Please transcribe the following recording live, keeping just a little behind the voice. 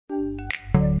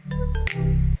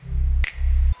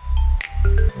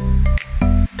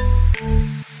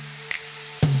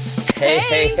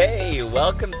Hey,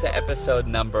 welcome to episode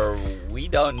number, we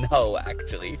don't know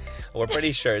actually. We're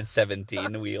pretty sure it's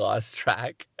 17, we lost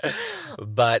track.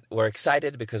 But we're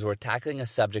excited because we're tackling a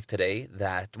subject today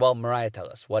that, well, Mariah, tell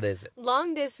us, what is it?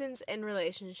 Long distance and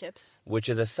relationships. Which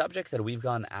is a subject that we've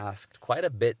gone asked quite a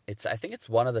bit. I think it's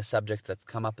one of the subjects that's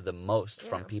come up the most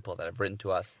from people that have written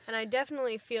to us. And I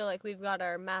definitely feel like we've got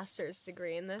our master's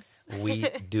degree in this. We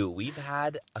do. We've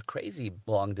had a crazy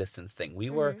long distance thing.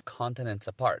 We were continents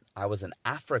apart. I was in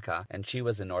Africa and she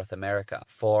was in North America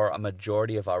for a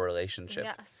majority of our relationship.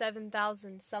 Yeah,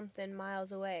 7,000 something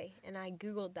miles away. And I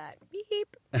Googled that.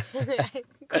 Beep. I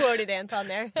quoted Anton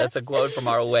there. That's a quote from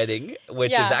our wedding,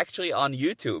 which is actually on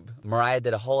YouTube. Mariah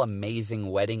did a whole amazing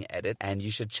wedding edit, and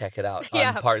you should check it out.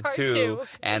 On part two,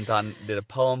 Anton did a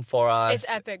poem for us.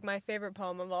 It's epic. My favorite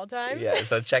poem of all time. Yeah,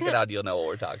 so check it out. You'll know what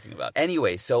we're talking about.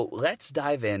 Anyway, so let's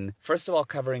dive in. First of all,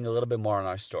 covering a little bit more on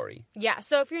our story. Yeah,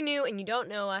 so if you're new and you don't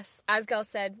know us, as Gal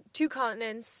said, 2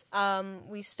 continents. I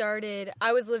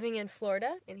was living in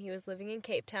Florida, and he was living in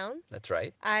Cape Town. That's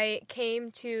right. I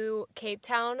came to Cape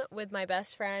Town with my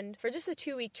best friend for just a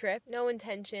 2-week trip. No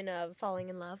intention of falling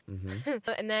in love.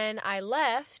 And then I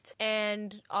left,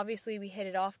 and obviously we hit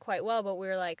it off quite well, but we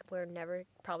were like, we're never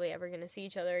probably ever going to see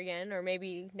each other again, or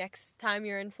maybe next time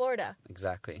you're in Florida.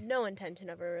 Exactly. No intention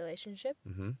of a relationship.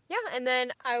 Yeah, and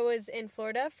then I was in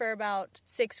Florida for about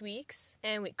 6 weeks,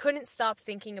 and we couldn't stop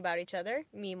thinking about each other.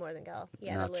 Me more than Gal. He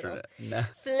had a little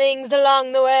flings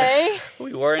along the way.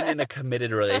 We weren't in a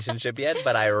committed relationship yet,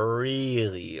 but I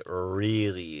really,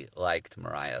 really liked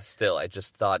Mariah still. I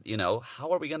just thought,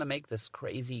 how are we going to make this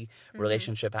crazy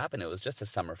relationship happen? It was just a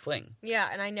summer fling. Yeah,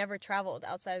 and I never traveled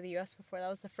outside of the U.S. before. That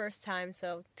was the first time,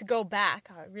 so to go back,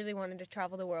 I really wanted to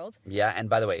travel the world. Yeah, and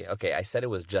by the way, okay, I said it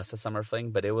was just a summer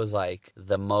fling, but it was like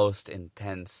the most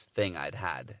intense thing I'd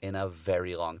had in a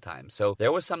very long time. So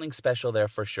there was something special there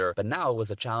for sure, but now it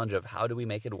was a challenge of how do we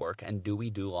make it work and do we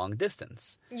do long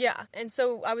distance? Yeah, and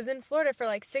so I was in Florida for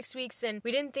like 6 weeks and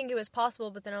we didn't think it was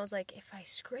possible, but then I was like, if I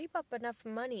scrape up enough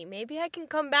money, maybe I can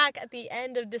come back at the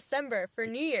end of December for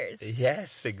New Year's.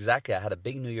 Yes, exactly. I had a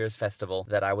big New Year's festival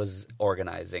that I was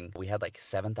organizing. We had like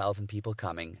 7,000 people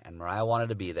coming, and Mariah wanted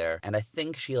to be there, and I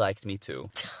think she liked me too.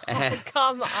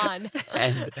 Come on.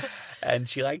 and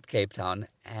she liked Cape Town,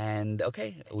 and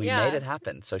okay, we made it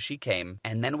happen. So she came,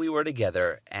 and then we were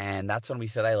together, and that's when we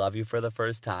said I love you for the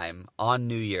first time on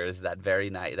New Year's that very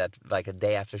night, that like a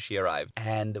day after she arrived.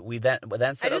 And we then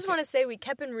said, I just want to say we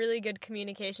kept in really good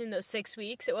communication those 6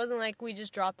 weeks. It wasn't like we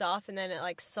just dropped off and then it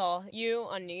like saw you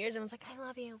on New Year's and was like, I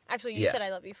love you. Actually, you said I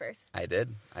love you first. I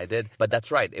did. But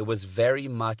that's right. It was very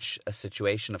much a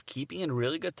situation of keeping in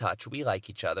really good touch. We like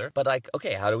each other, but like,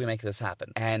 okay, how do we make this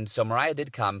happen? And so Mariah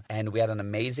did come, and we had an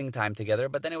amazing time together,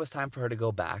 but then it was time for her to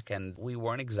go back, and we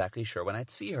weren't exactly sure when I'd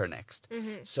see her next.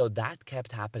 So that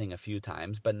kept happening a few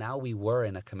times, but now we were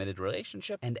in a committed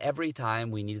relationship, and every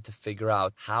time we needed to figure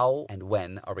out how and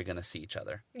when are we going to see each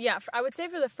other. Yeah, I would say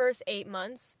for the first 8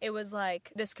 months, it was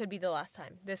like, this could be the last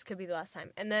time. This could be the last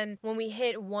time. And then when we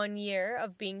hit 1 year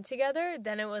of being together,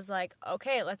 then it was like,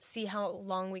 okay, let's see how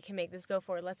long we can make this go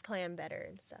for. Let's plan better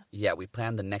and stuff. Yeah, we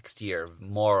planned the next year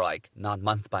more like not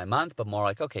month by month, but more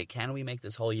like, okay, can we make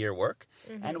this whole year work?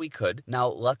 And we could. Now,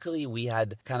 luckily, we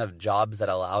had kind of jobs that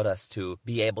allowed us to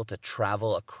be able to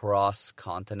travel across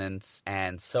continents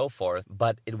and so forth,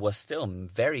 but it was still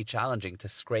very challenging to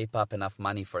scrape up enough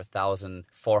money for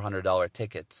 $1,400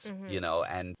 tickets,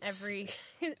 and every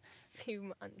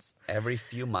few months. Every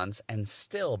few months. And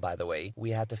still, by the way,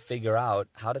 we had to figure out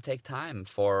how to take time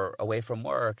away from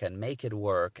work and make it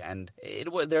work. And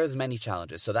there's many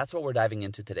challenges. So that's what we're diving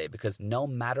into today, because no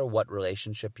matter what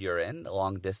relationship you're in,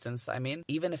 long distance, I mean,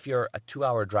 even if you're a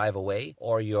 2-hour drive away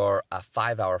or you're a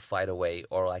 5-hour flight away,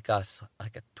 or like us,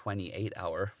 like a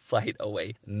 28-hour flight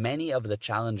away, many of the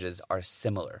challenges are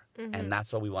similar. And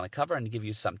that's what we want to cover and give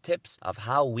you some tips of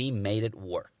how we made it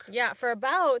work. Yeah,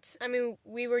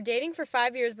 we were dating for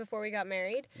 5 years before we got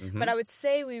married, but I would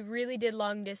say we really did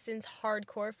long distance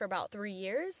hardcore for about 3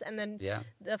 years, and then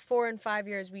the 4 and 5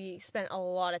 years we spent a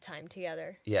lot of time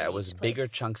together. Yeah, it was bigger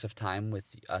chunks of time with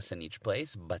us in each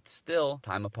place, but still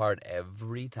time apart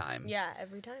every time. Yeah,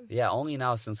 every time. Yeah, only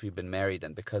now since we've been married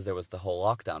and because there was the whole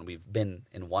lockdown, we've been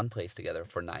in one place together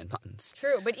for 9 months.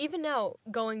 True, but even now,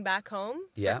 going back home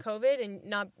for COVID and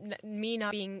not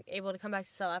being able to come back to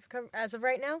South Africa as of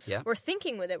right now, we're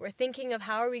thinking with it. We're thinking of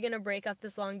how are we going going to break up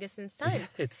this long distance time.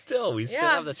 We still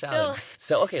have the challenge.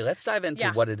 So, okay, let's dive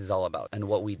into what it is all about and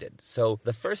what we did. So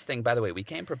the first thing, by the way, we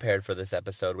came prepared for this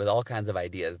episode with all kinds of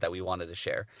ideas that we wanted to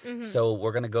share. So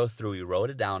we're going to go through, we wrote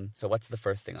it down. So what's the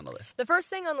first thing on the list? The first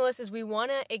thing on the list is we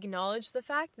want to acknowledge the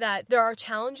fact that there are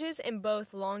challenges in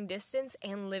both long distance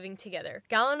and living together.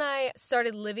 Gal and I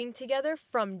started living together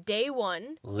from day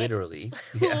one. Literally.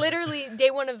 Literally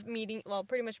day one of meeting, well,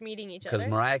 pretty much meeting each other. Because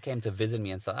Mariah came to visit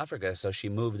me in South Africa, so she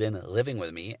moved in living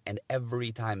with me. And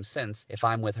every time since, if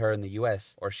I'm with her in the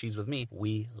U.S. or she's with me,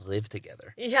 we live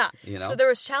together. Yeah. You know? So there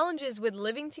was challenges with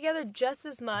living together just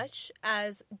as much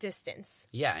as distance.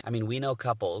 Yeah. I mean, we know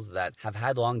couples that have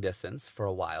had long distance for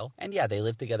a while. And yeah, they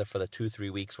live together for the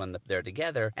 2-3 weeks when they're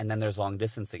together. And then there's long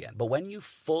distance again. But when you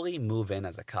fully move in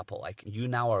as a couple, like you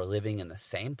now are living in the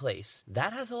same place,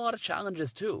 that has a lot of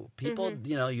challenges too. People,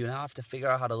 you know, you now have to figure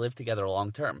out how to live together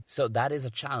long term. So that is a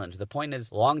challenge. The point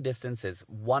is, long distance is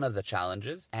one of the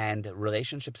challenges, and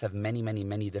relationships have many, many,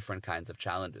 many different kinds of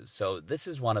challenges. So this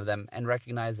is one of them, and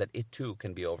recognize that it too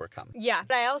can be overcome. Yeah.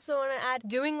 But I also want to add,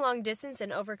 doing long distance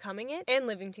and overcoming it, and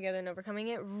living together and overcoming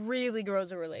it, really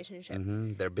grows a relationship.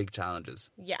 They're big challenges.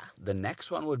 Yeah. The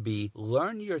next one would be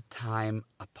learn your time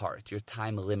apart, your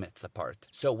time limits apart.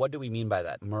 So what do we mean by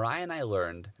that? Mariah and I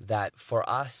learned that for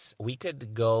us, we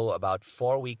could go about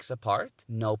 4 weeks apart,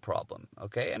 no problem.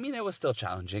 Okay? I mean, it was still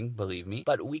challenging, believe me,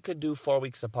 but we could do 4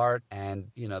 weeks apart,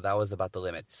 and, you know, that was about the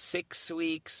limit. 6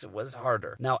 weeks was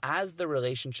harder. Now, as the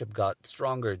relationship got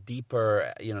stronger,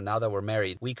 deeper, you know, now that we're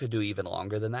married, we could do even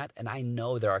longer than that. And I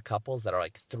know there are couples that are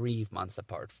like 3 months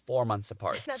apart, 4 months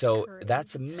apart. So crazy.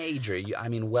 that's major. I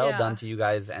mean, well done to you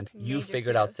guys. And you Major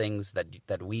figured out kudos. things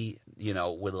that we, you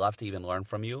know, would love to even learn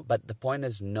from you. But the point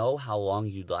is, know how long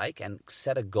you'd like and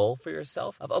set a goal for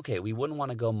yourself of, okay, we wouldn't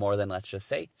want to go more than, let's just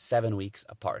say, 7 weeks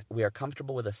apart. We are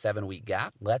comfortable with a 7-week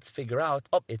gap. Let's figure out,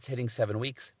 it's hitting 7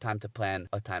 weeks, time to plan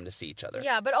a time to see each other.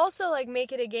 Yeah, but also like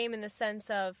make it a game in the sense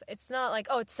of it's not like,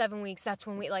 it's 7 weeks, that's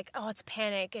when we like, it's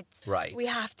panic, it's Right. we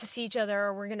have to see each other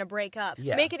or we're gonna break up.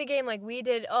 Yeah. Make it a game like we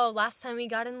did. Last time we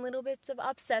got in little bits of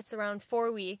upsets around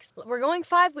 4 weeks. We're going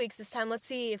 5 weeks this time. Let's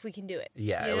see if we can do it.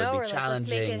 Yeah, you it know? would be or challenging.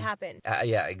 Like, let's make it happen.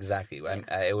 Yeah, exactly.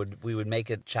 We would make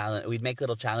it challenge. We'd make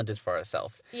little challenges for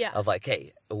ourselves. Yeah. Of like,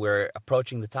 hey, we're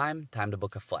approaching the time to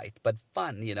book a flight, but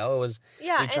fun. You know, it was.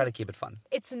 Yeah, we try and to keep it fun.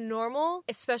 It's normal,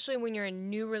 especially when you're in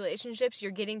new relationships.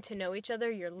 You're getting to know each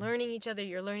other. You're learning each other.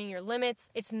 You're learning your limits.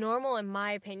 It's normal, in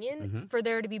my opinion, for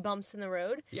there to be bumps in the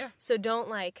road. Yeah. So don't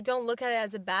look at it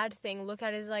as a bad thing. Look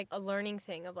at it as like a learning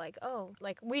thing of like,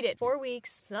 like we did 4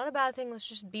 weeks. It's not a bad thing. Let's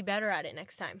just be better at it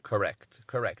next time. Correct.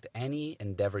 Any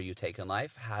endeavor you take in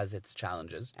life has its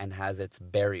challenges and has its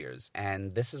barriers.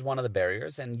 And this is one of the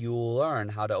barriers, and you'll learn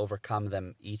how to overcome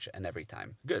them each and every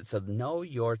time. Good. So know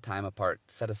your time apart.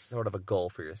 Set a sort of a goal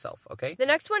for yourself, okay? The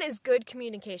next one is good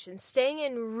communication. Staying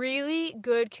in really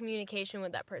good communication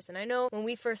with that person. I know when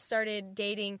we first started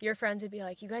dating, your friends would be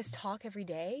like, you guys talk every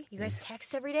day? You guys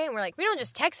text every day? And we're like, we don't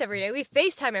just text every day. We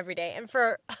FaceTime every day. And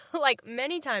for like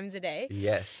many times a day.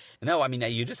 Yes. No, I mean,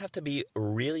 you just have to be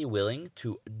really willing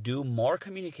to do more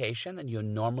communication than you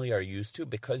normally are used to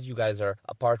because you guys are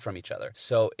apart from each other.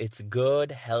 So it's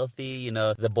good, healthy. You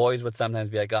know, the boys would sometimes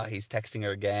be like, he's texting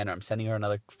her again, or I'm sending her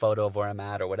another photo of where I'm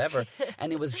at or whatever.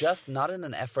 And it was just not in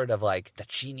an effort of like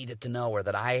that she needed to know or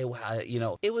that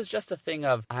it was just a thing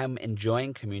of I'm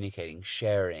enjoying communicating,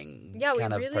 sharing,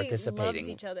 kind of really participating. loved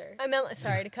each other. I meant,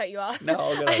 sorry to cut you off. No,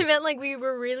 go I ahead. meant like we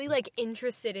were really like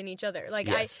interested in each other. Like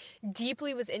Yes. I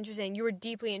deeply was interested and you were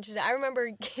deeply interested. I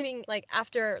remember getting like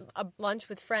after a lunch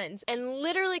with friends and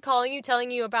literally calling you,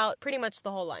 telling you about pretty much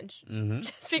the whole lunch. Mm-hmm.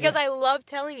 Just because I love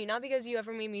telling you, not because you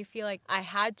ever made me feel like I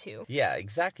had to. Yeah,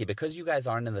 exactly. Because you guys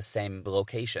aren't in the same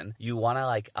location, you want to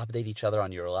like update each other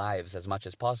on your lives as much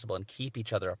as possible and keep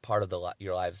each other a part of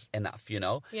your lives enough, you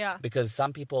know? Yeah. Because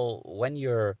some people, when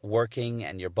you're working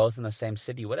and you're both in the same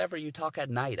city, whatever, you talk at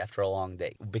night after a long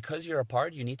day. Because you're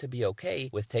apart, you need to be okay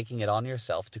with taking it on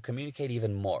yourself to communicate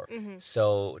even more. Mm-hmm.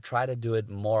 So try to do it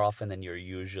more often than you're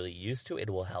usually used to. It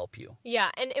will help you. Yeah,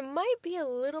 and it might be a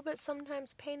little bit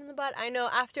sometimes pain in the butt. I know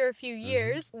after a few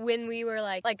years when we were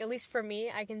like at least for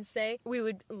me, I can say we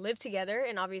would live together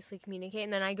and obviously communicate,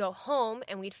 and then I go home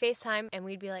and we'd FaceTime and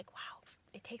we'd be like, wow,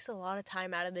 it takes a lot of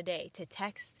time out of the day to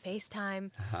text,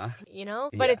 FaceTime, you know?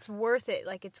 Yeah. But it's worth it.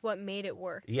 Like, it's what made it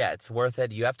work. Yeah, it's worth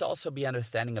it. You have to also be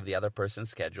understanding of the other person's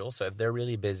schedule. So if they're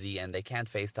really busy and they can't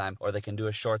FaceTime or they can do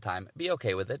a short time, be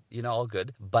okay with it. You know, all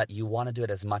good. But you want to do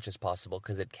it as much as possible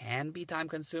because it can be time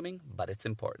consuming, but it's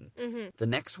important. The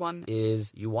next one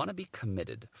is you want to be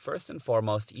committed. First and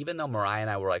foremost, even though Mariah and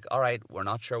I were like, all right, we're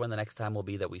not sure when the next time will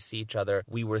be that we see each other,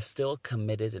 we were still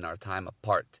committed in our time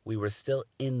apart. We were still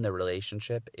in the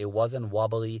relationship. It wasn't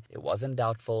wobbly. It wasn't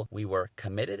doubtful. We were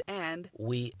committed and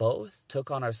we both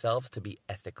took on ourselves to be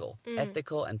ethical.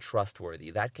 Ethical and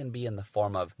trustworthy. That can be in the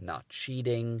form of not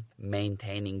cheating,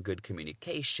 maintaining good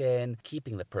communication,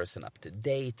 keeping the person up to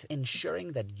date,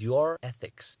 ensuring that your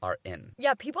ethics are in.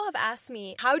 Yeah, people have asked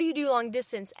me, how do you do long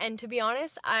distance? And to be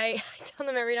honest, I tell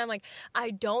them every time, like,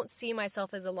 I don't see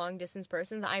myself as a long distance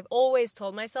person. I've always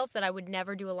told myself that I would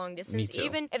never do a long distance. Me too.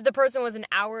 Even if the person was an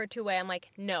hour or two away, I'm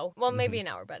like, no. Well, maybe an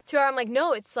hour, but 2 hours, I'm like,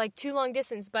 no, it's like too long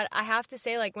distance. But I have to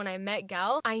say, like, when I met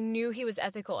Gal, I knew he was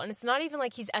ethical. And it's not even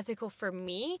like he's ethical for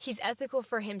me. He's ethical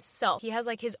for himself. He has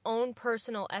like his own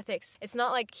personal ethics. It's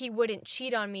not like he wouldn't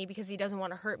cheat on me because he doesn't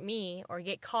want to hurt me or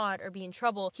get caught or be in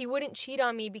trouble. He wouldn't cheat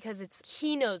on me because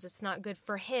he knows it's not good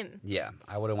for him. Yeah,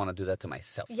 I wouldn't want to do that to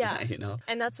myself. Yeah. You know?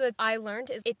 And that's what I learned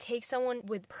is it takes someone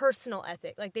with personal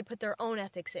ethic. Like they put their own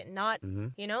ethics in, not,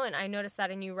 you know, and I noticed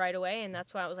that in you right away. And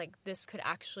that's why I was like, this could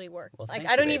actually work. Well, like,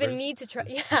 thank I don't you, even neighbors. need to trust.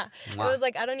 Yeah. It was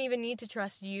like, I don't even need to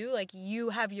trust you. Like you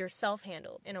have yourself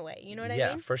handled in a way. You know what I mean?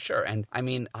 Yeah, for sure. And I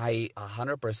mean, I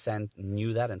 100%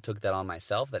 knew that and took that on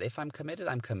myself, that if I'm committed,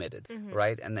 I'm committed,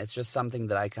 right? And it's just something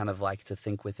that I kind of like to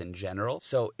think with in general.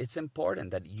 So it's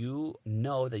important that you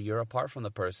know that you're apart from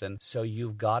the person, so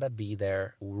you've got to be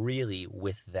there really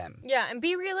with them. Yeah, and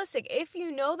be realistic. If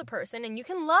you know the person and you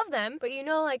can love them, but you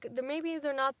know, like, maybe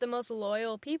they're not the most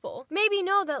loyal people, maybe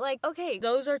know that, like, okay,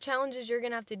 those are challenges you're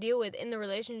going to have to deal with in the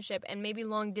relationship, and maybe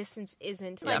long distance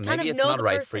isn't. Yeah, Like, maybe kind of it's know not the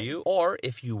right person. for you. Or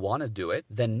if you want to do it,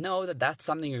 then know that that's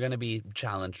something you're going to be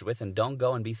challenged with, and don't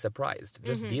go and be surprised.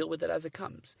 Just deal with it as it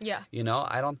comes. Yeah. You know,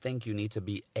 I don't think you need to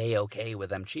be A-okay with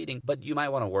them cheating, but you might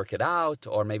want to work it out,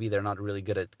 or maybe they're not really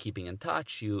good at keeping in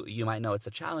touch. You might know it's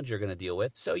a challenge you're going to deal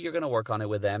with, so you're going to work on it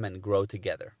with them and grow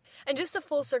together. And just to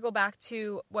full circle back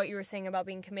to what you were saying about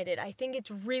being committed, I think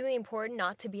it's really important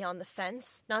not to be on the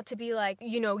fence, not to be like,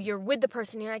 you know, you're with the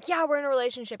person, you're like, yeah, we're in a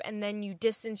relationship, and then you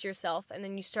distance yourself, and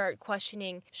then you start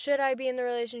questioning, should I be in the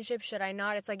relationship, should I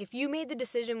not? It's like, if you made the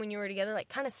decision when you were together, like,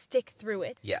 kind of stick through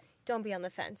it. Yeah. Don't be on the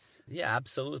fence. Yeah,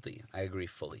 absolutely. I agree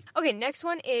fully. Okay, next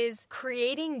one is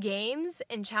creating games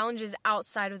and challenges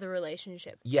outside of the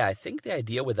relationship. Yeah, I think the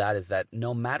idea with that is that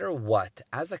no matter what,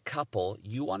 as a couple,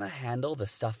 you want to handle the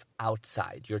stuff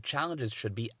outside. Your challenges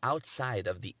should be outside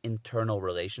of the internal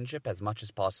relationship as much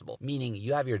as possible. Meaning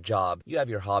you have your job, you have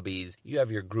your hobbies, you have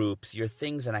your groups, your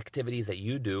things and activities that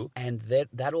you do, and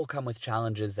that will come with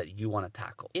challenges that you want to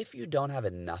tackle. If you don't have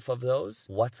enough of those,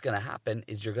 what's going to happen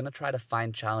is you're going to try to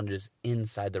find challenges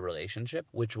inside the relationship,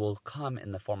 which will come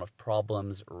in the form of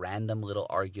problems, random little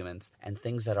arguments, and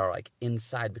things that are like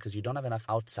inside because you don't have enough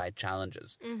outside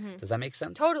challenges. Does that make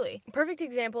sense? Totally. Perfect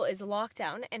example is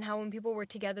lockdown and how when people were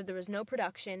together, there was no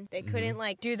production. They couldn't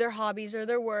like do their hobbies or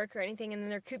their work or anything, and then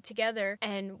they're cooped together.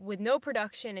 And with no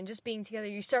production and just being together,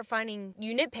 you start finding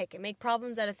you nitpick and make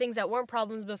problems out of things that weren't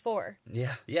problems before.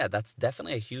 Yeah, that's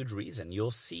definitely a huge reason.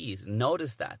 You'll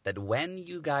notice that when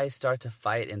you guys start to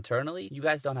fight internally, you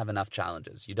guys don't have enough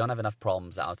challenges. You don't have enough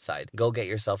problems outside. Go get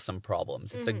yourself some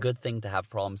problems. It's a good thing to have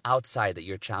problems outside that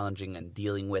you're challenging and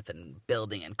dealing with and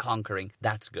building and conquering.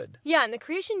 That's good. Yeah, and the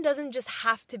creation doesn't just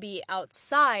have to be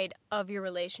outside of your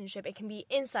relationship. It can be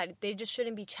inside. They just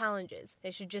shouldn't be challenges. They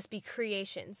should just be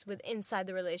creations with inside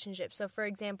the relationship. So for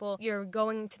example, you're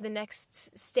going to the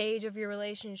next stage of your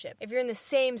relationship. If you're in the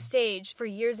same stage for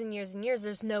years and years and years,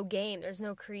 there's no game. There's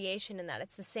no creation in that.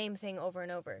 It's the same thing over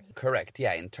and over. Correct.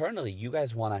 Yeah, internally, you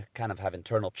guys want to kind of have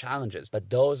internal challenges, but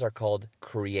those are called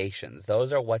creations.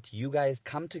 Those are what you guys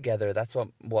come together. That's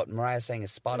what Mariah's saying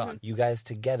is spot on. You guys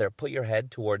together put your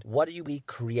head toward what are we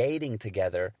creating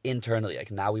together internally?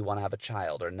 Like now we want to have a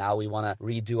child, or now we want to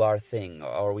redo our thing,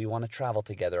 or we want to travel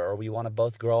together, or we want to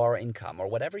both grow our income, or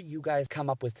whatever you guys come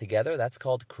up with together. That's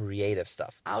called creative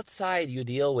stuff. Outside, you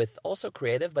deal with also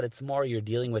creative, but it's more you're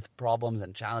dealing with problems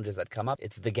and challenges that come up.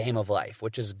 It's the game of life,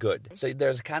 which is good. So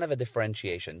there's kind of a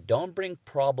differentiation. Don't bring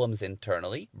problems problems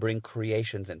internally, bring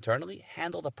creations internally,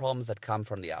 handle the problems that come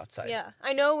from the outside. Yeah.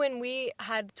 I know when we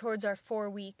had towards our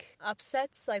 4-week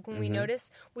upsets, like when we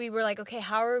noticed, we were like, okay,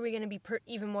 how are we going to be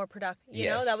even more productive?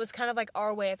 You know, that was kind of like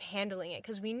our way of handling it,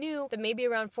 because we knew that maybe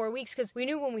around 4 weeks, because we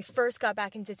knew when we first got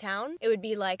back into town, it would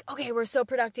be like, okay, we're so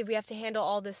productive, we have to handle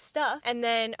all this stuff. And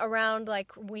then around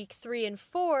like week 3 and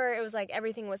 4, it was like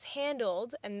everything was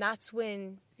handled, and that's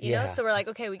when... You know, so we're like,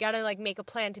 okay, we got to like make a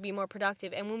plan to be more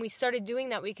productive. And when we started doing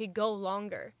that, we could go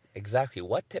longer. Exactly.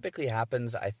 What typically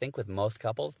happens, I think, with most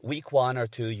couples, week 1 or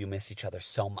 2, you miss each other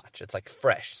so much. It's like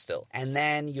fresh still. And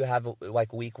then you have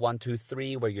like week 1, 2,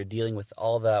 3, where you're dealing with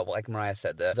all the, like Mariah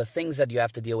said, the things that you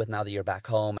have to deal with now that you're back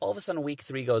home. All of a sudden, week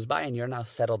 3 goes by and you're now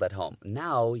settled at home.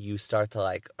 Now you start to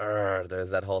like,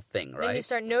 there's that whole thing, right? Then you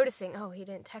start noticing, oh, he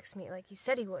didn't text me like he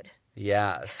said he would.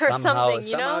 Yeah, Or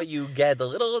somehow you get a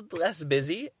little less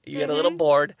busy, you get a little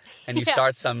bored, and you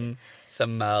start some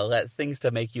things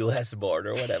to make you less bored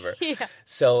or whatever.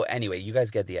 So anyway, you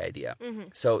guys get the idea.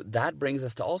 So that brings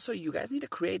us to also, you guys need to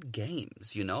create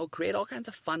games, you know, create all kinds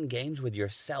of fun games with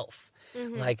yourself.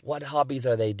 Like, what hobbies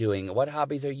are they doing? What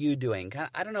hobbies are you doing?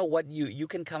 I don't know what you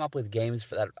can come up with games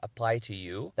that apply to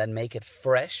you that make it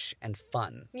fresh and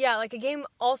fun. Yeah, like a game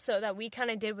also that we kind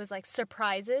of did was like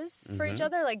surprises for each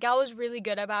other. Like Gal was really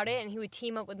good about it, and he would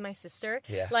team up with my sister.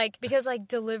 Yeah. Like, because like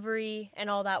delivery and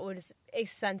all that was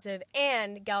expensive,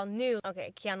 and Gal knew,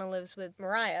 okay, Kiana lives with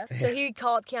Mariah. So he'd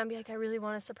call up Kiana and be like, I really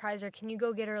want to surprise her. Can you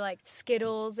go get her like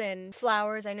Skittles and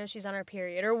flowers? I know she's on her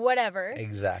period or whatever.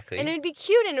 Exactly. And it'd be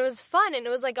cute, and it was fun, and it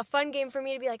was like a fun game for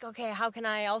me to be like, okay, how can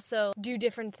I also do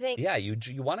different things? Yeah, you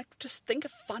want to just think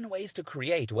of fun ways to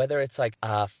create, whether it's like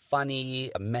a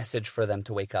funny message for them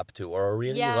to wake up to, or a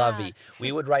really lovey.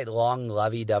 We would write long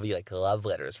lovey-dovey like love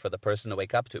letters for the person to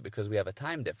wake up to because we have a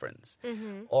time difference.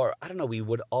 Or, I don't know, we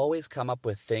would always come up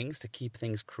with things to keep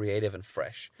things creative and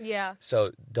fresh. Yeah.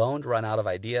 So don't run out of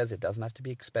ideas. It doesn't have to be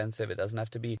expensive. It doesn't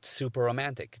have to be super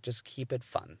romantic. Just keep it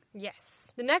fun.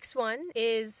 Yes. The next one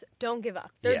is don't give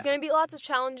up. There's going to be lots of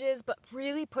challenges, but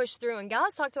really push through. And Gal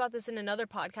has talked about this in another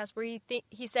podcast where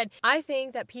he said, I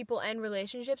think that people end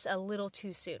relationships a little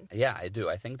too soon. Yeah, I do.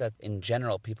 I think that in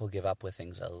general, people give up with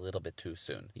things a little bit too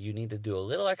soon. You need to do a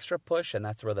little extra push, and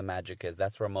that's where the magic is.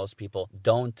 That's where most people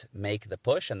don't make the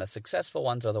push, and the successful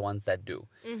ones are the ones that do.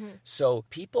 So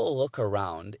people look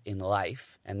around in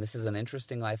life, and this is an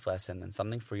interesting life lesson and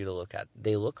something for you to look at.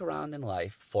 They look around in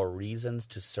life for reasons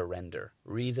to surrender,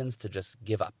 reasons to just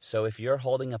give up. So if you're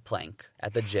holding a plank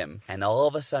at the gym and all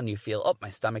of a sudden you feel, oh, my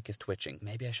stomach is twitching,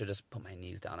 maybe I should just put my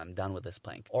knees down, I'm done with this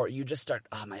plank. Or you just start,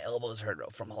 my elbows hurt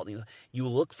from holding. You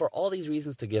look for all these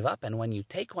reasons to give up, and when you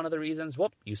take one of the reasons,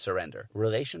 whoop, you surrender.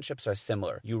 Relationships are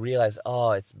similar. You realize,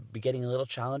 it's getting a little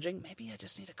challenging, maybe I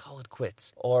just need to call it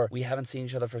quits. Or we haven't seen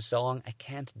each other for so long, I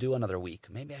can't do another week.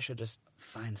 Maybe I should just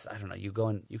find, I don't know, you go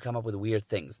and you come up with weird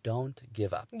things. Don't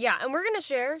give up. Yeah, and we're going to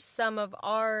share some of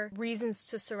our reasons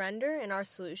to surrender and our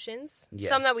solutions. Yes.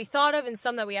 Some that we thought of and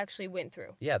some that we actually went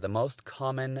through. Yeah, the most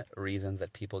common reasons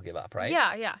that people give up, right?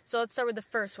 Yeah. So let's start with the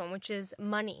first one, which is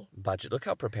money. Budget. Look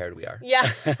how prepared we are.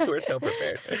 Yeah. We're so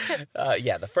prepared.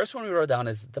 The first one we wrote down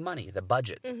is the money, the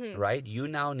budget, right? You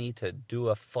now need to do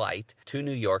a flight to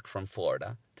New York from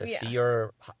Florida to see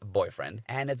your boyfriend,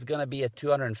 and it's going to be a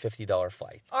 $250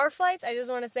 flight. Our flights, I just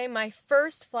want to say, my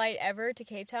first flight ever to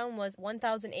Cape Town was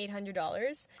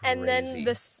 $1,800. And then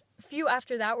the few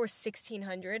after that were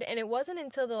 $1,600, and it wasn't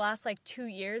until the last 2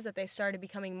 years that they started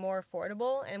becoming more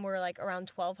affordable and were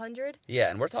around $1,200. Yeah,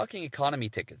 and we're talking economy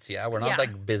tickets. We're not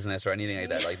like business or anything like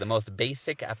that. Like the most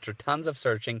basic, after tons of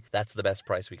searching, that's the best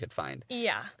price we could find.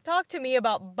 Yeah, talk to me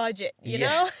about budget, you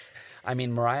know? I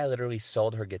mean, Mariah literally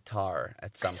sold her guitar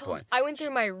at some point. I went through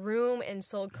my room and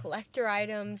sold collector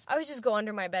items. I would just go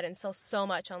under my bed and sell so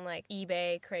much on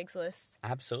eBay, Craigslist.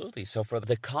 Absolutely. So for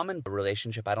the common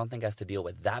relationship, I don't think has to deal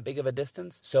with that big of a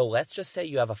distance. So let's just say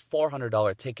you have a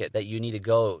 $400 ticket that you need to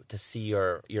go to see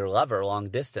your lover long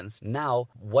distance. Now,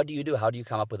 what do you do? How do you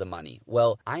come up with the money?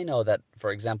 Well, I know that,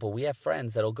 for example, we have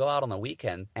friends that'll go out on the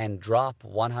weekend and drop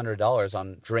 $100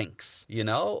 on drinks,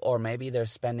 or maybe they're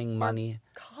spending money.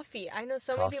 Coffee. I know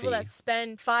so many people that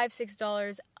spend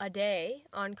 $5-6 a day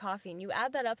on coffee, and you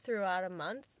add that up throughout a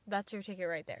month. That's your ticket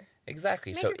right there.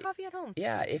 Exactly. Make your coffee at home.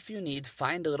 Yeah, if you need,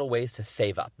 find little ways to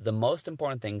save up. The most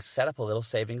important thing, set up a little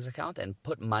savings account and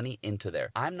put money into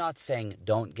there. I'm not saying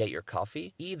don't get your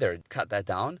coffee. Either cut that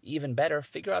down. Even better,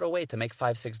 figure out a way to make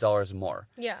 $5, $6 more.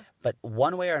 Yeah. But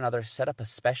one way or another, set up a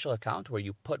special account where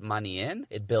you put money in,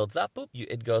 it builds up,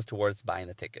 it goes towards buying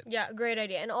the ticket. Yeah, great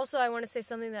idea. And also, I want to say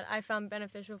something that I found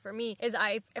beneficial for me is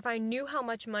if I knew how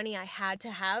much money I had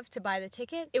to have to buy the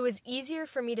ticket, it was easier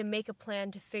for me to make a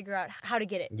plan to figure out how to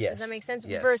get it. Yes. Does that make sense?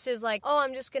 Yes. Versus like, oh,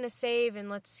 I'm just going to save and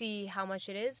let's see how much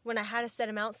it is. When I had a set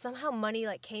amount, somehow money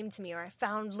like came to me, or I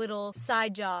found little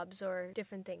side jobs or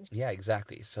different things. Yeah,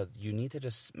 exactly. So you need to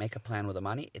just make a plan with the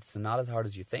money. It's not as hard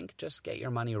as you think. Just get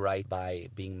your money right by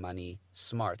being money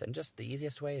smart. And just the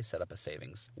easiest way is set up a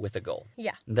savings with a goal.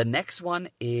 Yeah. The next one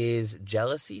is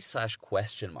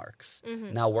jealousy/question marks.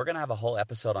 Mm-hmm. Now, we're going to have a whole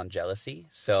episode on jealousy.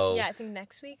 So Yeah, I think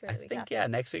next week or the week after. Yeah,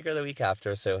 next week or the week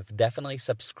after. So definitely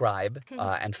subscribe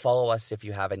and follow us if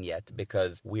you haven't yet,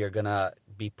 because we are going to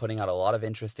be putting out a lot of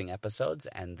interesting episodes,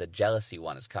 and the jealousy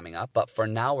one is coming up. But for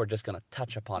now, we're just going to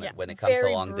touch upon it when it comes to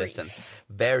long distance.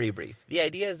 Very brief. The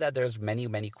idea is that there's many,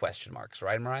 many question marks,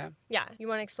 right, Mariah? Yeah. You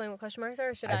want to explain what question marks are,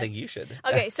 or should I? I think you should.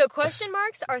 Okay, so question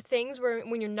marks are things where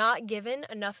when you're not given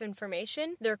enough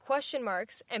information, they're question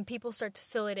marks and people start to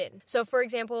fill it in. So, for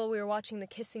example, we were watching The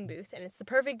Kissing Booth, and it's the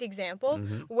perfect example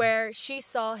where she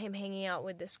saw him hanging out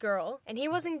with this girl, and he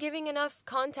wasn't giving enough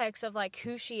context of like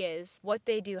who she is, what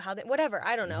they do, how they, whatever,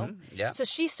 I don't know. Yeah. So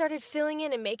she started filling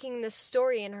in and making this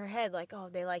story in her head, like, oh,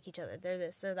 they like each other, they're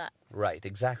this, they're that. Right,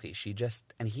 exactly.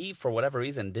 And he, for whatever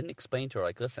reason, didn't explain to her,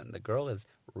 like, listen, the girl is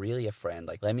really a friend.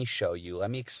 Like, let me show you, let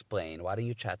me explain. Why don't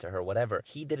you chat to her? Whatever.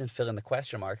 He didn't fill in the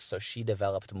question marks, so she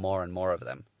developed more and more of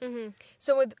them. Mm-hmm.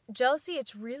 So with jealousy,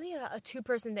 it's really a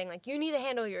two-person thing. Like, you need to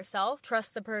handle yourself,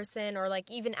 trust the person, or like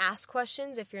even ask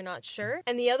questions if you're not sure.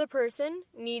 And the other person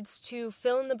needs to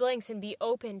fill in the blanks and be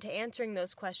open to answering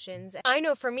those questions. I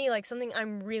know for me, like something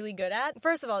I'm really good at.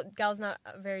 First of all, Gal's not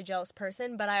a very jealous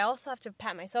person, but I also have to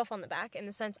pat myself on the back in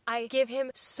the sense I give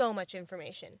him so much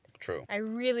information. True. I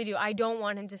really do. I don't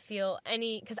want him to feel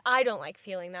because I don't like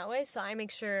feeling that way, so I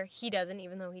make sure he doesn't,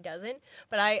 even though he doesn't.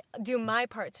 But I do my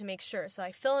part to make sure. So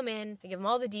I fill him in, I give him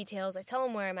all the details, I tell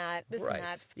him where I'm at, this and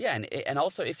that. Yeah, and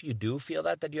also if you do feel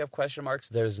that you have question marks,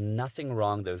 there's nothing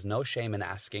wrong, there's no shame in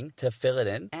asking to fill it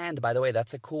in. And by the way,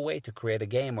 that's a cool way to create a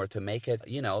game or to make it,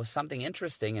 something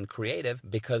interesting and creative.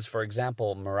 Because, for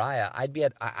example, Mariah,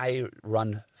 I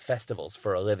run festivals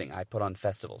for a living. I put on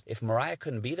festivals. If Mariah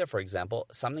couldn't be there, for example,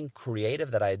 something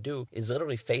creative that I do is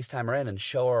literally FaceTime her in and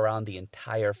show her around the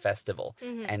entire festival.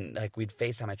 Mm-hmm. And like we'd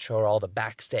FaceTime, I'd show her all the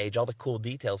backstage, all the cool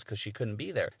details because she couldn't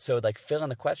be there. So like fill in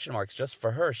the question marks just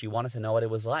for her. She wanted to know what it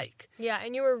was like. Yeah,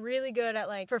 and you were really good at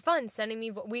like, for fun, sending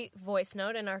me voice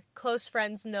note, and our close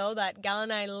friends know that Gal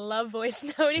and I love voice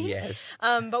noting. Yes.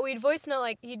 But we'd voice note,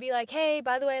 like, he'd be like, hey,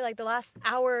 by the way, like the last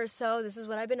hour or so, this is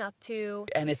what I've been up to.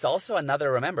 And it's also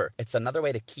it's another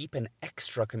way to keep an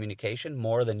extra communication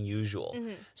more than usual.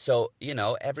 Mm-hmm. So,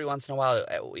 every once in a while,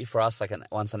 for us, like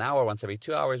once an hour, once every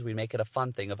 2 hours, we make it a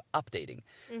fun thing of updating.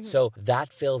 Mm-hmm. So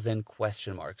that fills in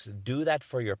question marks. Do that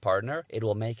for your partner. It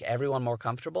will make everyone more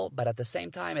comfortable, but at the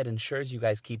same time, it ensures you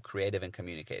guys keep creative and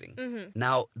communicating. Mm-hmm.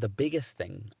 Now, the biggest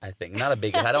thing, I think, not a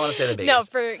biggest, I don't want to say the biggest. No,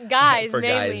 for guys, for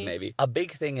mainly. guys, maybe. A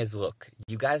big thing is, look,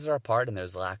 you guys are apart and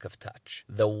there's lack of touch.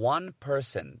 The one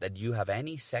person that you have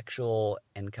any sexual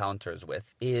encounters with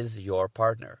is your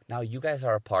partner. Now, you guys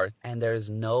are apart and there's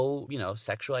no,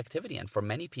 sexual activity. And for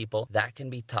many people, that can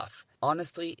be tough.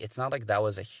 Honestly, it's not like that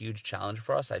was a huge challenge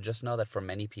for us. I just know that for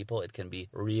many people, it can be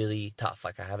really tough.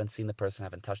 Like, I haven't seen the person,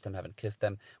 haven't touched them, haven't kissed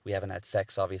them. We haven't had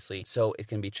sex, obviously. So it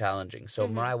can be challenging. So,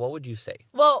 Mariah, what would you say?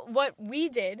 Well, what we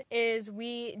did is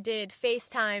we did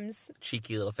FaceTimes.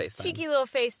 Cheeky little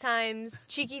FaceTimes.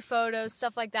 Cheeky photos,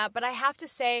 stuff like that. But I have to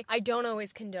say, I don't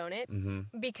always condone it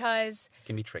because it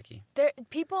can be tricky.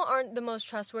 People aren't the most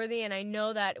trustworthy. And I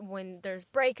know that when there's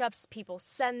breakups, people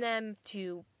send them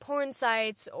to porn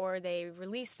sites or they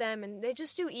release them and they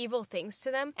just do evil things to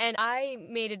them. And I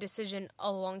made a decision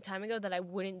a long time ago that I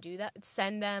wouldn't do that,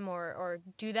 send them or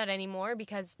do that anymore,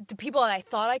 because the people that I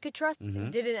thought I could trust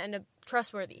didn't end up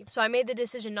trustworthy. So I made the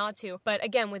decision not to. But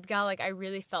again, with Gal, like, I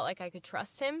really felt like I could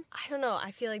trust him. I don't know. I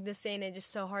feel like this day and age is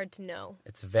so hard to know.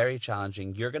 It's very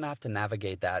challenging. You're going to have to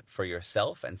navigate that for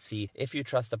yourself and see if you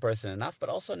trust the person enough, but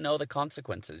also know the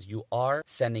consequences. You are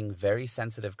sending very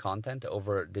sensitive content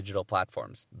over digital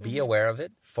platforms. Be aware of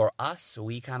it. For us,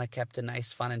 we kind of kept it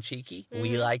nice, fun, and cheeky.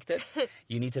 We liked it.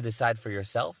 You need to decide for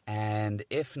yourself. And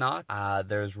if not,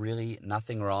 there's really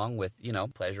nothing wrong with,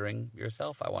 pleasuring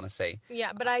yourself, I want to say.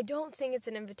 Yeah, but I don't don't think it's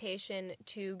an invitation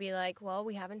to be like, well,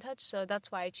 we haven't touched, so that's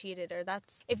why I cheated. Or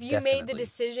if you made the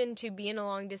decision to be in a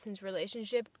long distance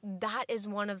relationship, that is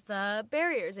one of the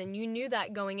barriers. And you knew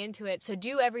that going into it. So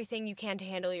do everything you can to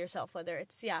handle yourself, whether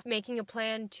it's, making a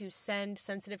plan to send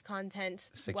sensitive content.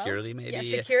 Securely, maybe.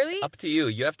 Yeah, securely. Up to you.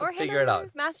 You have to figure it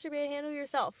out. Masturbate, handle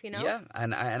yourself, Yeah,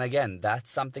 and again,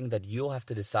 that's something that you'll have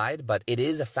to decide, but it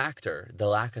is a factor, the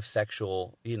lack of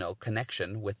sexual,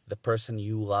 connection with the person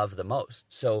you love the most.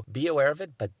 So be aware of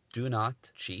it, but do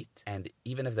not cheat. And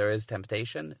even if there is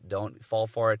temptation, don't fall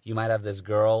for it. You might have this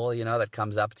girl, that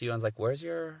comes up to you and is like, where's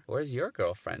your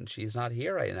girlfriend? She's not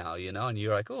here right now, and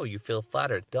you're like, oh, you feel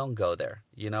flattered. Don't go there.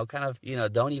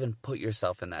 Don't even put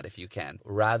yourself in that if you can.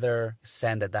 Rather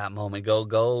send at that moment.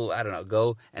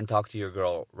 Go and talk to your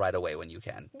girl right away when you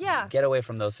can. Yeah. Get away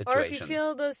from those situations. Or if you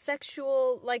feel those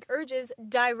sexual urges,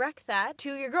 direct that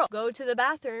to your girl. Go to the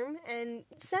bathroom and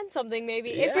send something maybe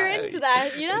if you're into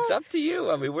that, It's up to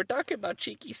you. I mean, we're talking about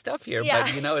cheeky stuff here,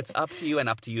 but it's up to you and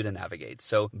up to you to navigate.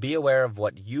 So be aware of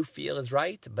what you feel is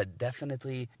right, but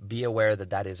definitely be aware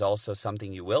that is also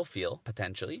something you will feel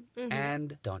potentially,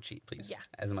 and don't cheat, please. Yeah.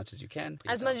 As much as you can.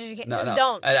 As much as you can. Just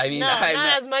don't. I mean, not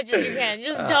as much as you can.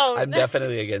 Just don't. I'm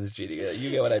definitely against cheating. You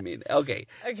get what I mean. Okay.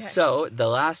 So the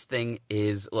last thing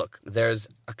is, look, there's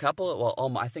a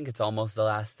couple, I think it's almost the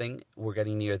last thing. We're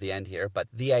getting near the end here, but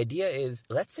the idea is,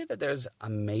 let's say that there's a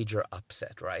major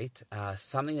upset, right?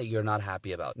 Something that you're not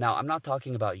happy about. Now, I'm not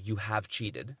talking about you have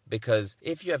cheated, because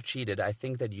if you have cheated, I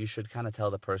think that you should kind of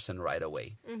tell the person right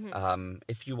away.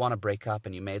 If you want to break up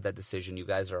and you made that decision, you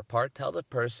guys are apart, tell the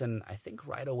person, I think,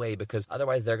 right away, because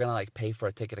otherwise they're going to pay for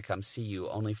a ticket to come see you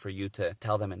only for you to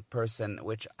tell them in person,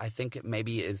 which I think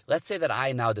maybe is, let's say that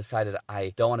I now decided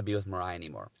I don't want to be with Mariah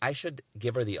anymore. I should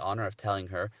give her the honor of telling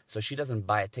her so she doesn't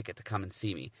buy a ticket to come and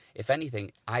see me. If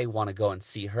anything, I want to go and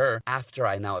see her after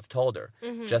I now have told her,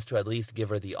 just to at least give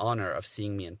her the honor of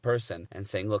seeing me in person and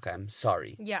saying, look, I'm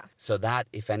sorry. Yeah. So that,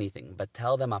 if anything, but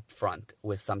tell them up front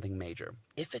with something major.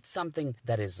 If it's something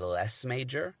that is less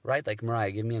major, right? Like,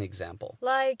 Mariah, give me an example.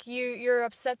 Like you're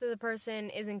upset that the person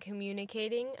isn't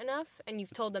communicating enough, and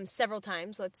you've told them several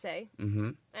times, let's say,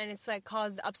 and it's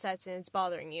caused upsets and it's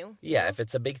bothering you. Yeah, if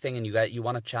it's a big thing and you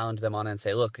want to challenge them on it and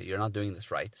say, look, you're not doing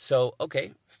this right. So,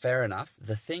 okay, fair enough.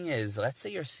 The thing is, let's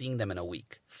say you're seeing them in a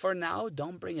week. For now,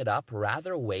 don't bring it up.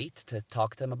 Rather wait to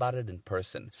talk to them about it in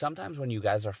person. Sometimes when you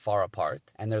guys are far apart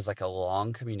and there's a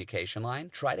long communication line,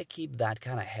 try to keep that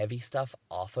kind of heavy stuff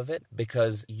off of it,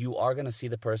 because you are going to see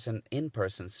the person in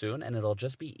person soon, and it'll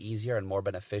just be easier and more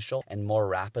beneficial and more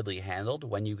rapidly handled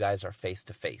when you guys are face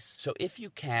to face. So if you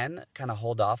can kind of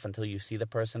hold off until you see the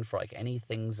person for any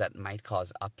things that might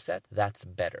cause upset, that's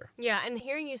better. Yeah, and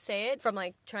hearing you say it from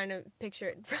trying to picture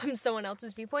it from someone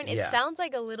else's viewpoint, it sounds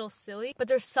a little silly, but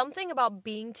there's something about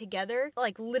being together,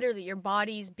 literally your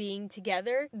bodies being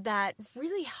together, that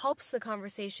really helps the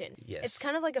conversation. Yes. It's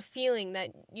kind of like a feeling that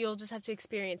you'll just have to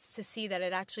experience to see that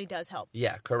it actually does help.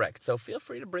 Yeah, correct. So feel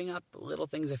free to bring up little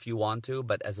things if you want to,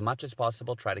 but as much as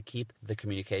possible, try to keep the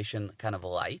communication kind of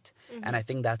light. And I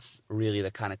think that's really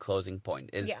the kind of closing point,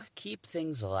 is keep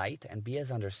things light and be as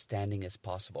understanding as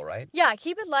possible, right? Yeah,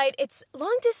 keep it light.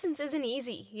 Long distance isn't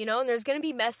easy, and there's going to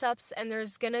be mess ups and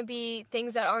there's going to be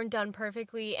things that aren't done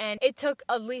perfectly. And it took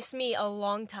at least me a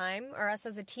long time, or us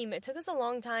as a team, it took us a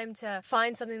long time to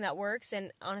find something that works.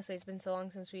 And honestly, it's been so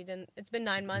long since it's been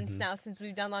 9 months now since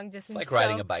we've done long distance. It's like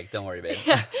riding a bike, don't worry, babe.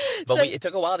 But it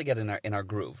took a while to get in our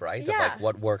groove, right? Yeah. Of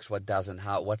what works, what doesn't,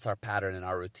 what's our pattern and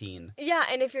our routine. Yeah,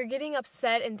 and if you're getting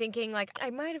upset and thinking, I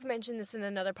might have mentioned this in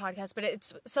another podcast, but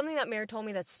it's something that Mayor told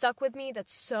me that stuck with me,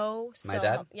 that's so My dad?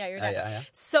 helpful. Yeah, your dad. Yeah.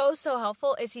 So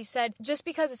helpful, is he said, just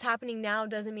because it's happening now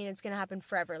doesn't mean it's going to happen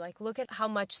forever. Look at how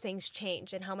much things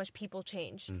change and how much people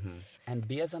change. And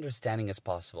be as understanding as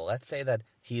possible. Let's say that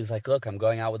he's like, look, I'm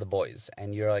going out with the boys.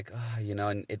 And you're like,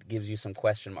 and it gives you some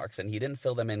question marks. And he didn't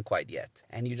fill them in quite yet.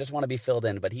 And you just want to be filled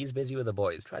in, but he's busy with the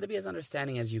boys. Try to be as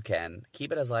understanding as you can.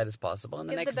 Keep it as light as possible. And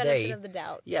the next day... benefit of the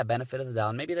doubt. Yeah, benefit of the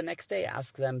doubt. Maybe the next day,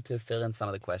 ask them to fill in some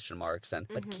of the question marks.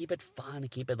 But keep it fun,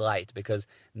 keep it light, because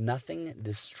nothing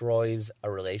destroys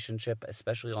a relationship,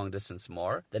 especially long distance,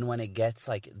 more than when it gets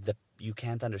you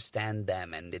can't understand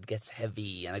them and it gets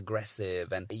heavy and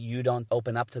aggressive and you don't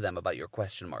open up to them about your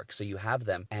question marks. So you have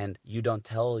them and you don't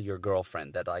tell your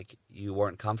girlfriend that you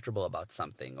weren't comfortable about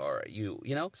something, or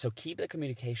so keep the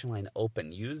communication line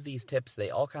open. Use these tips.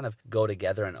 They all kind of go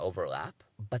together and overlap.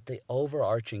 But the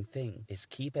overarching thing is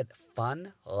keep it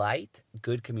fun, light,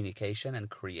 good communication, and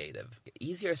creative.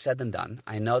 Easier said than done.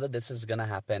 I know that this is going to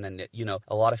happen and,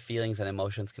 a lot of feelings and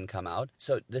emotions can come out.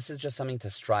 So this is just something to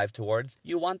strive towards.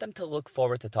 You want them to look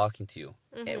forward to talking to you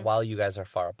while you guys are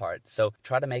far apart. So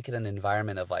try to make it an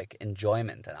environment of like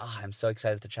enjoyment and, I'm so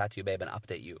excited to chat to you, babe, and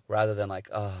update you. Rather than like,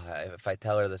 if I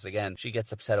tell her this again, she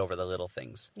gets upset over the little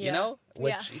things,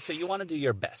 So you want to do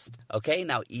your best. Okay,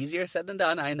 now easier said than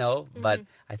done, I know, but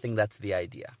I think that's the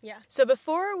idea. Yeah. So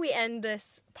before we end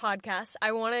this podcast,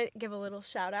 I want to give a little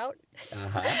shout out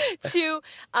to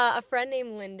a friend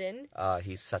named Lyndon.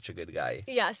 He's such a good guy.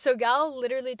 Yeah. So Gal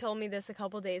literally told me this a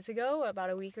couple days ago, about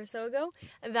a week or so ago,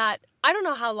 that I don't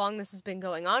know how long this has been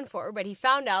going on for, but he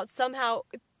found out somehow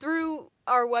through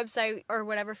our website or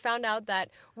whatever, found out that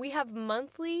we have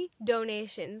monthly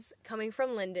donations coming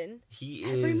from Lyndon. He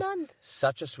every is month.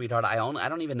 Such a sweetheart. I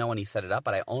don't even know when he set it up,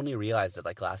 but I only realized it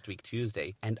like last week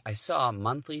Tuesday, and I saw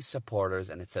monthly supporters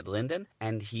and it said Lyndon,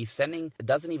 and he's sending, it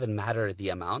doesn't even matter the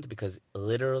amount because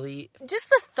literally just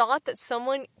the thought that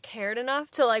someone cared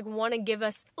enough to like want to give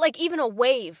us like even a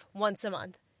wave once a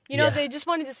month. They just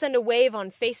wanted to send a wave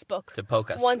on Facebook. To poke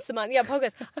us. Once a month. Yeah, poke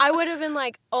us. I would have been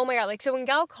like, oh my God. Like, so when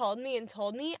Gal called me and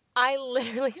told me, I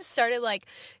literally started like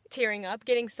tearing up,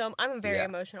 I'm a very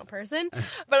emotional person,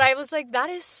 but I was like, that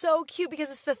is so cute because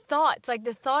it's the thought. It's like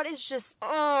the thought is just,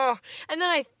 and then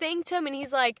I thanked him and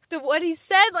he's like, what he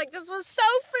said like just was so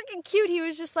freaking cute. He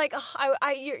was just like,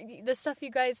 the stuff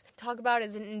you guys talk about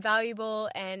is invaluable,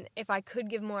 and if I could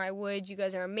give more, I would. You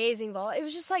guys are amazing. It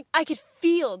was just like, I could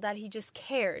feel that he just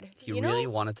cared. He really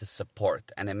wanted to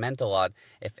support, and it meant a lot.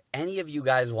 If any of you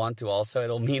guys want to also,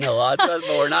 it'll mean a lot to us,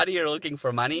 but we're not here looking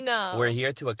for money. No. We're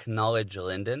here to acknowledge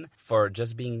Lyndon for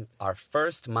just being our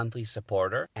first monthly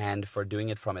supporter and for doing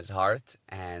it from his heart.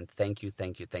 And thank you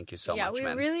so much, Yeah, we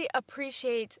man. really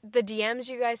appreciate the DMs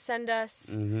you guys send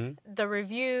us, the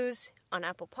reviews on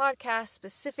Apple Podcasts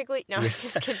specifically. No, I'm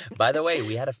just kidding. By the way,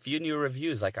 we had a few new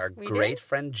reviews. Like our great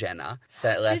friend Jenna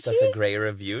left us a great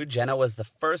review. Jenna was the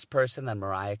first person that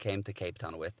Mariah came to Cape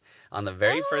Town with. On the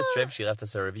very first trip, she left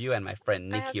us a review. And my friend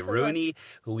Nikki Rooney,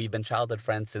 who we've been childhood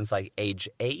friends since like age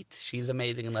 8. She's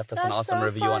amazing and left us an awesome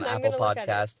review on Apple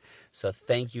Podcast. So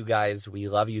thank you guys. We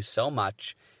love you so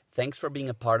much. Thanks for being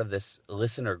a part of this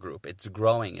listener group. It's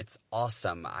growing. It's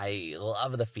awesome. I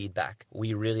love the feedback.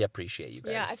 We really appreciate you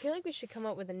guys. Yeah, I feel like we should come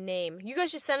up with a name. You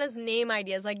guys should send us name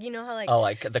ideas. Like, you know how like... Oh,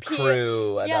 like the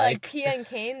crew. Yeah, like Pia and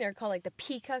Kane. They're called like the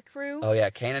Pika crew. Oh, yeah.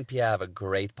 Kane and Pia have a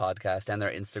great podcast, and they're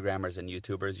Instagrammers and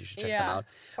YouTubers. You should check them out.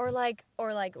 Or like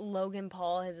Logan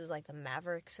Paul. His is like the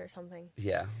Mavericks or something.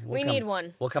 Yeah. We need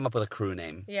one. We'll come up with a crew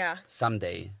name. Yeah.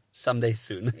 Someday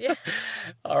soon. Yeah.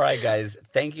 All right, guys.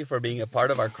 Thank you for being a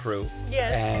part of our crew.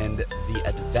 Yes. And the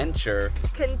adventure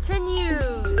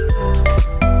continues.